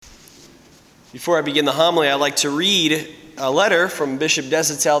Before I begin the homily, I'd like to read a letter from Bishop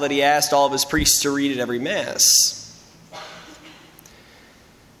Desautel that he asked all of his priests to read at every Mass.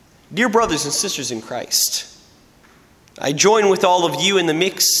 Dear brothers and sisters in Christ, I join with all of you in the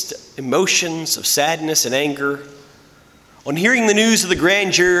mixed emotions of sadness and anger on hearing the news of the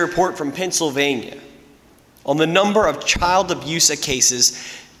grand jury report from Pennsylvania on the number of child abuse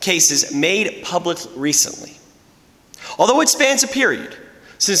cases made public recently. Although it spans a period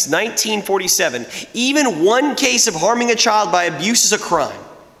since 1947, even one case of harming a child by abuse is a crime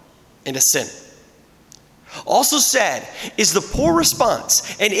and a sin. Also sad is the poor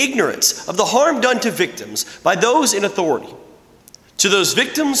response and ignorance of the harm done to victims by those in authority. To those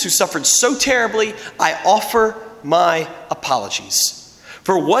victims who suffered so terribly, I offer my apologies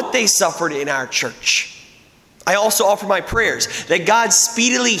for what they suffered in our church. I also offer my prayers that God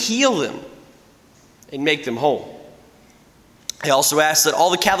speedily heal them and make them whole. I also ask that all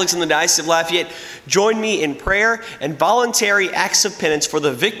the Catholics in the Diocese of Lafayette join me in prayer and voluntary acts of penance for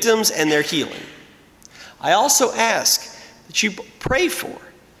the victims and their healing. I also ask that you pray for,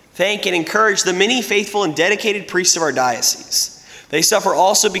 thank, and encourage the many faithful and dedicated priests of our diocese. They suffer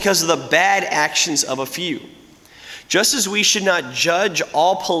also because of the bad actions of a few. Just as we should not judge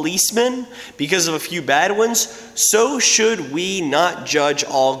all policemen because of a few bad ones, so should we not judge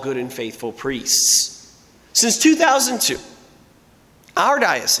all good and faithful priests. Since 2002, our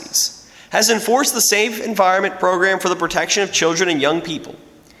diocese has enforced the Safe Environment Program for the protection of children and young people.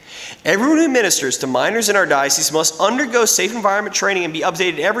 Everyone who ministers to minors in our diocese must undergo safe environment training and be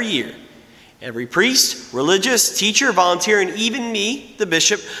updated every year. Every priest, religious, teacher, volunteer, and even me, the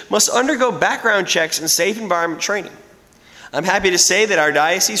bishop, must undergo background checks and safe environment training. I'm happy to say that our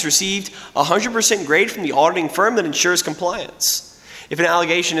diocese received a 100% grade from the auditing firm that ensures compliance. If an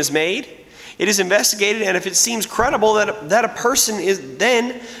allegation is made, it is investigated, and if it seems credible that a person is,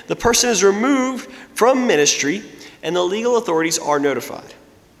 then the person is removed from ministry and the legal authorities are notified.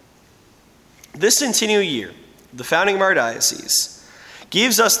 This centennial year, the founding of our diocese,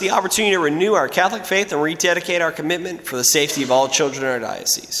 gives us the opportunity to renew our Catholic faith and rededicate our commitment for the safety of all children in our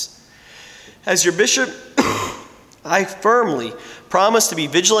diocese. As your bishop, I firmly promise to be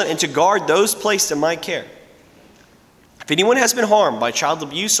vigilant and to guard those placed in my care. If anyone has been harmed by child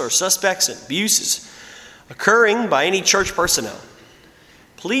abuse or suspects of abuses occurring by any church personnel,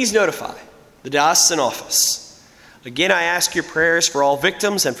 please notify the diocesan office. Again, I ask your prayers for all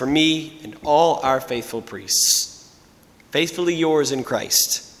victims and for me and all our faithful priests. Faithfully yours in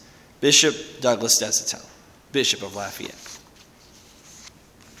Christ, Bishop Douglas Desautel, Bishop of Lafayette.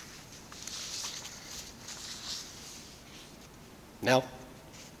 Now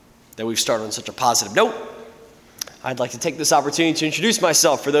that we've started on such a positive note, I'd like to take this opportunity to introduce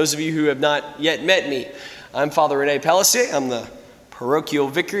myself for those of you who have not yet met me. I'm Father Rene Pelletier. I'm the parochial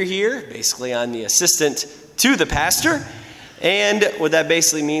vicar here. Basically, I'm the assistant to the pastor. And what that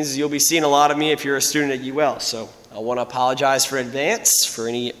basically means is you'll be seeing a lot of me if you're a student at UL. So I want to apologize for advance for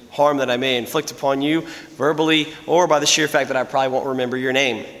any harm that I may inflict upon you, verbally or by the sheer fact that I probably won't remember your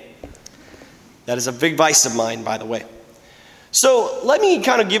name. That is a big vice of mine, by the way. So let me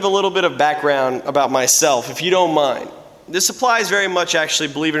kind of give a little bit of background about myself, if you don't mind. This applies very much, actually,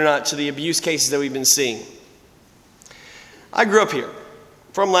 believe it or not, to the abuse cases that we've been seeing. I grew up here,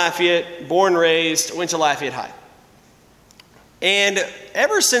 from Lafayette, born, raised, went to Lafayette High. And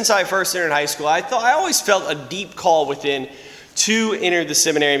ever since I first entered high school, I always felt a deep call within to enter the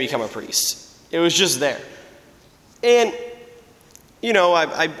seminary and become a priest. It was just there. And, you know,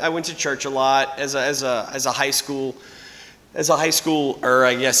 I went to church a lot as a high school. As a high schooler,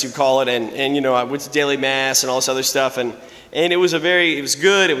 I guess you'd call it, and you know, I went to daily mass and all this other stuff, and it was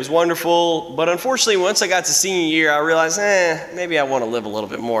good, it was wonderful, but unfortunately, once I got to senior year, I realized, maybe I want to live a little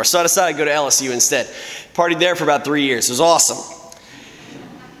bit more, so I decided to go to LSU instead. Partied there for about 3 years. It was awesome.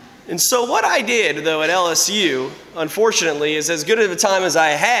 And so what I did, though, at LSU, unfortunately, is as good of a time as I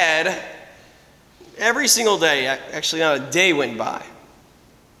had, every single day, actually not a day went by,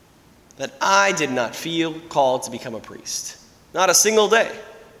 that I did not feel called to become a priest. Not a single day.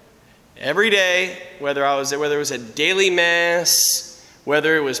 Every day, whether it was a daily mass,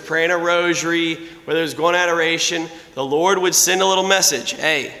 whether it was praying a rosary, whether it was going adoration, the Lord would send a little message.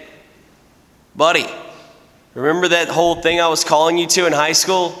 Hey, buddy, remember that whole thing I was calling you to in high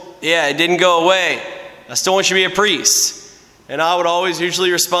school? Yeah, it didn't go away. I still want you to be a priest. And I would always usually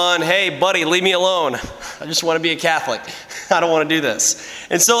respond, hey, buddy, leave me alone. I just want to be a Catholic. I don't want to do this.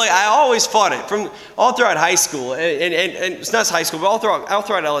 And so I always fought it from all throughout high school. And it's not high school, but all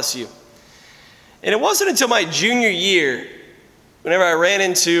throughout LSU. And it wasn't until my junior year, whenever I ran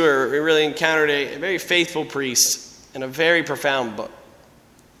into or really encountered a very faithful priest and a very profound book,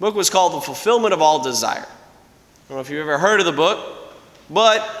 The book was called The Fulfillment of All Desire. I don't know if you've ever heard of the book,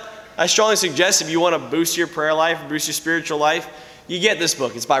 but I strongly suggest if you want to boost your prayer life, boost your spiritual life, you get this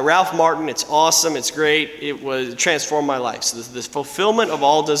book. It's by Ralph Martin. It's awesome. It's great. It transformed my life. So this Fulfillment of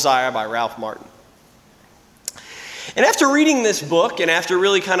All Desire by Ralph Martin. And after reading this book and after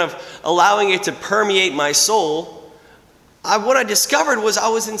really kind of allowing it to permeate my soul, what I discovered was I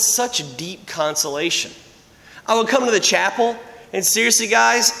was in such deep consolation. I would come to the chapel, and seriously,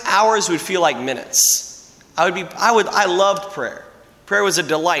 guys, hours would feel like minutes. I loved prayer. Prayer was a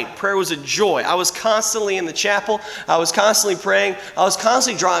delight. Prayer was a joy. I was constantly in the chapel. I was constantly praying. I was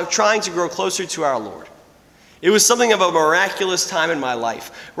constantly trying to grow closer to our Lord. It was something of a miraculous time in my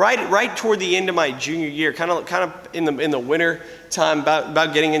life. Right toward the end of my junior year, kind of in the winter time,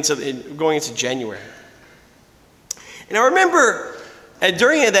 about going into January. And I remember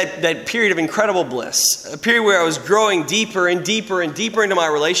during that period of incredible bliss, a period where I was growing deeper and deeper and deeper into my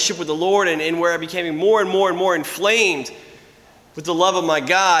relationship with the Lord, and where I became more and more and more inflamed with the love of my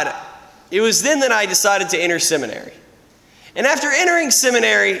God, it was then that I decided to enter seminary. And after entering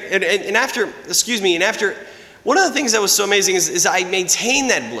seminary, and after one of the things that was so amazing is I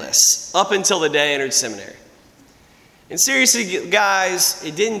maintained that bliss up until the day I entered seminary. And seriously, guys,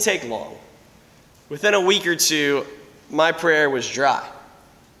 it didn't take long. Within a week or two, my prayer was dry,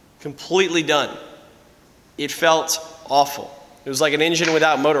 completely done. It felt awful. It was like an engine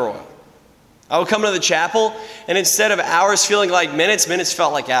without motor oil. I would come to the chapel, and instead of hours feeling like minutes, minutes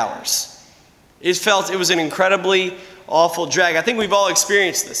felt like hours. It was an incredibly awful drag. I think we've all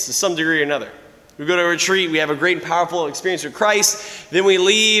experienced this to some degree or another. We go to a retreat, we have a great and powerful experience with Christ, then we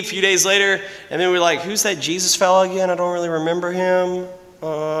leave a few days later, and then we're like, who's that Jesus fellow again? I don't really remember him.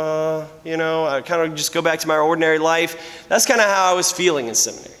 I kind of just go back to my ordinary life. That's kind of how I was feeling in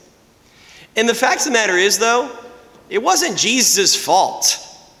seminary. And the fact of the matter is, though, it wasn't Jesus' fault.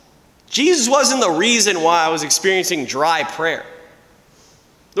 Jesus wasn't the reason why I was experiencing dry prayer.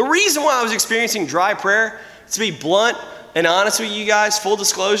 The reason why I was experiencing dry prayer, to be blunt and honest with you guys, full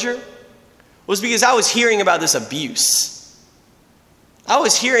disclosure, was because I was hearing about this abuse. I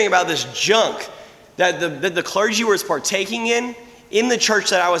was hearing about this junk that the clergy was partaking in the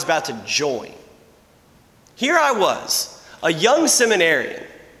church that I was about to join. Here I was, a young seminarian,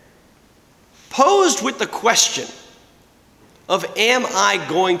 posed with the question of, am I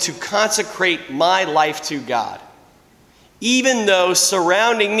going to consecrate my life to God? Even though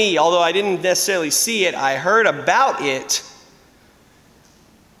surrounding me, although I didn't necessarily see it, I heard about it,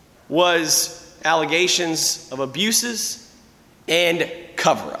 was allegations of abuses and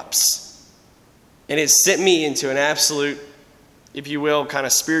cover-ups. And it sent me into an absolute, if you will, kind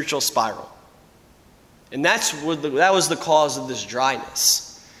of spiritual spiral. And that was the cause of this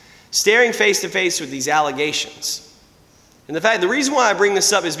dryness. Staring face to face with these allegations. And the reason why I bring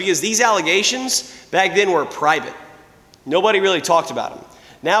this up is because these allegations back then were private. Nobody really talked about them.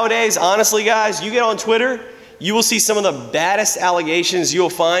 Nowadays, honestly, guys, you get on Twitter, you will see some of the baddest allegations you'll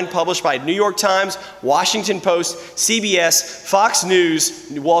find published by New York Times, Washington Post, CBS, Fox News,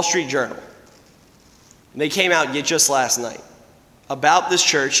 Wall Street Journal. And they came out just last night about this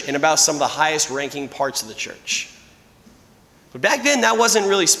church and about some of the highest ranking parts of the church. But back then, that wasn't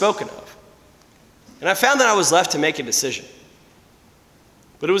really spoken of. And I found that I was left to make a decision.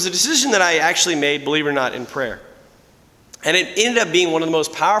 But it was a decision that I actually made, believe it or not, in prayer. And it ended up being one of the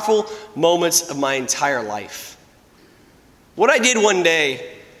most powerful moments of my entire life. What I did one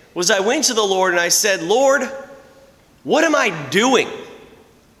day was I went to the Lord and I said, Lord, what am I doing?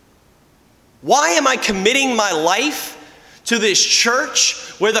 Why am I committing my life to this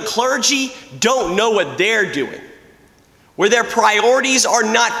church where the clergy don't know what they're doing? Where their priorities are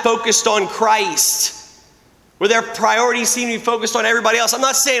not focused on Christ? Where their priorities seem to be focused on everybody else? I'm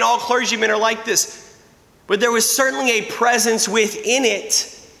not saying all clergymen are like this. But there was certainly a presence within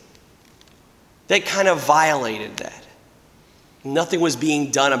it that kind of violated that. Nothing was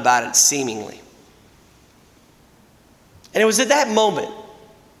being done about it, seemingly. And it was at that moment,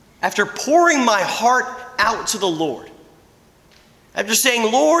 after pouring my heart out to the Lord, after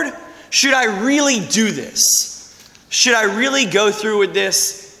saying, Lord, should I really do this? Should I really go through with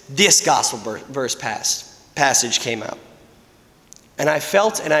this? This gospel verse passage came out. And I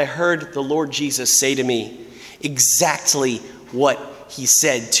felt and I heard the Lord Jesus say to me exactly what he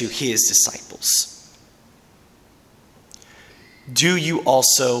said to his disciples. Do you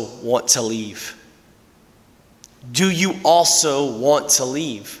also want to leave? Do you also want to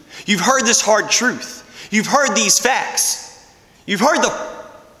leave? You've heard this hard truth. You've heard these facts. You've heard the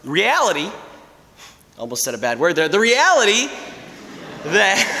reality. Almost said a bad word there. The reality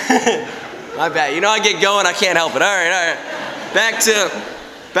that... My bad. I get going. I can't help it. All right. Back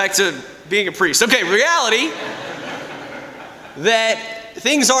back to being a priest. Okay, reality that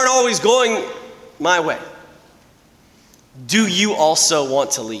things aren't always going my way. Do you also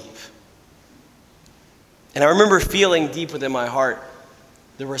want to leave? And I remember feeling deep within my heart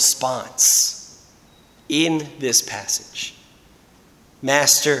the response in this passage.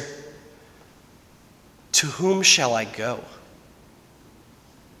 Master, to whom shall I go?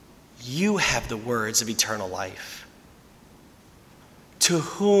 You have the words of eternal life. To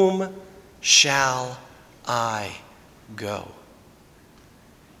whom shall I go?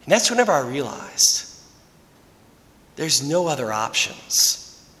 And that's whenever I realized there's no other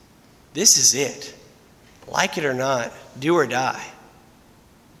options. This is it. Like it or not, do or die.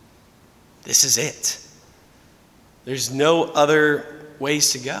 This is it. There's no other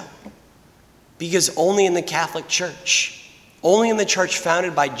ways to go. Because only in the Catholic Church, only in the church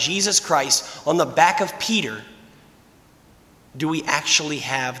founded by Jesus Christ on the back of Peter, do we actually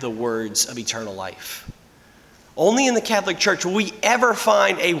have the words of eternal life. Only in the Catholic Church will we ever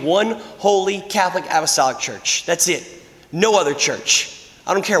find a one holy Catholic Apostolic Church. That's it. No other church,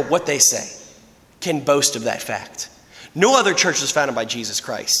 I don't care what they say, can boast of that fact. No other church was founded by Jesus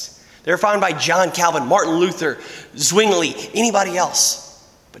Christ. They were founded by John Calvin, Martin Luther, Zwingli, anybody else,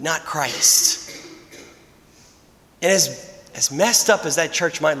 but not Christ. And as messed up as that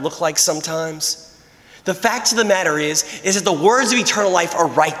church might look like sometimes, the fact of the matter is that the words of eternal life are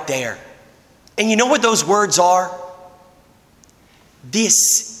right there. And you know what those words are?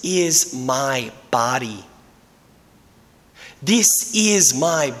 This is my body. This is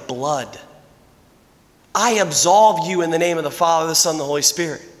my blood. I absolve you in the name of the Father, the Son, and the Holy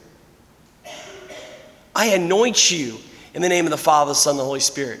Spirit. I anoint you in the name of the Father, the Son, and the Holy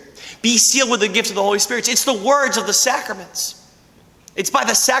Spirit. Be sealed with the gift of the Holy Spirit. It's the words of the sacraments. It's by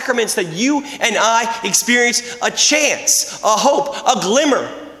the sacraments that you and I experience a chance, a hope, a glimmer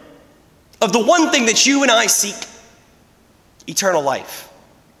of the one thing that you and I seek, eternal life.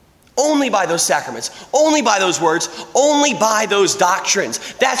 Only by those sacraments, only by those words, only by those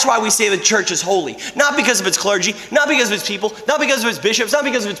doctrines. That's why we say the church is holy. Not because of its clergy, not because of its people, not because of its bishops, not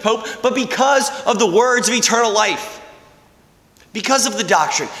because of its pope, but because of the words of eternal life. Because of the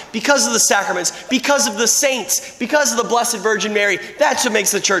doctrine, because of the sacraments, because of the saints, because of the Blessed Virgin Mary. That's what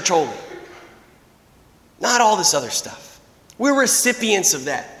makes the church holy. Not all this other stuff. We're recipients of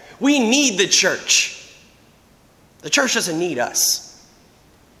that. We need the church. The church doesn't need us.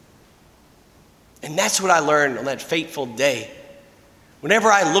 And that's what I learned on that fateful day.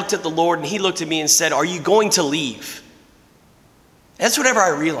 Whenever I looked at the Lord and he looked at me and said, "Are you going to leave?" That's whenever I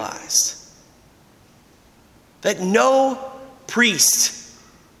realized that no priest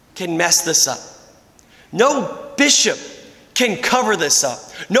can mess this up. No bishop can cover this up.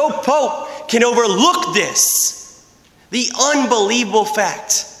 No pope can overlook this. The unbelievable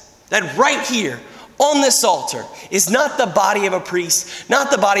fact that right here on this altar is not the body of a priest,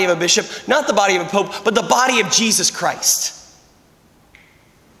 not the body of a bishop, not the body of a pope, but the body of Jesus Christ.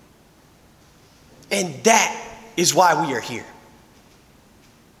 And that is why we are here.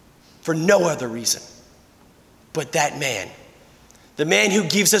 For no other reason but that man. The man who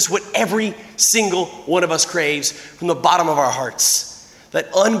gives us what every single one of us craves from the bottom of our hearts.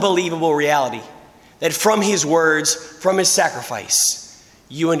 That unbelievable reality that from his words, from his sacrifice,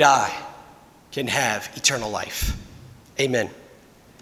 you and I can have eternal life. Amen.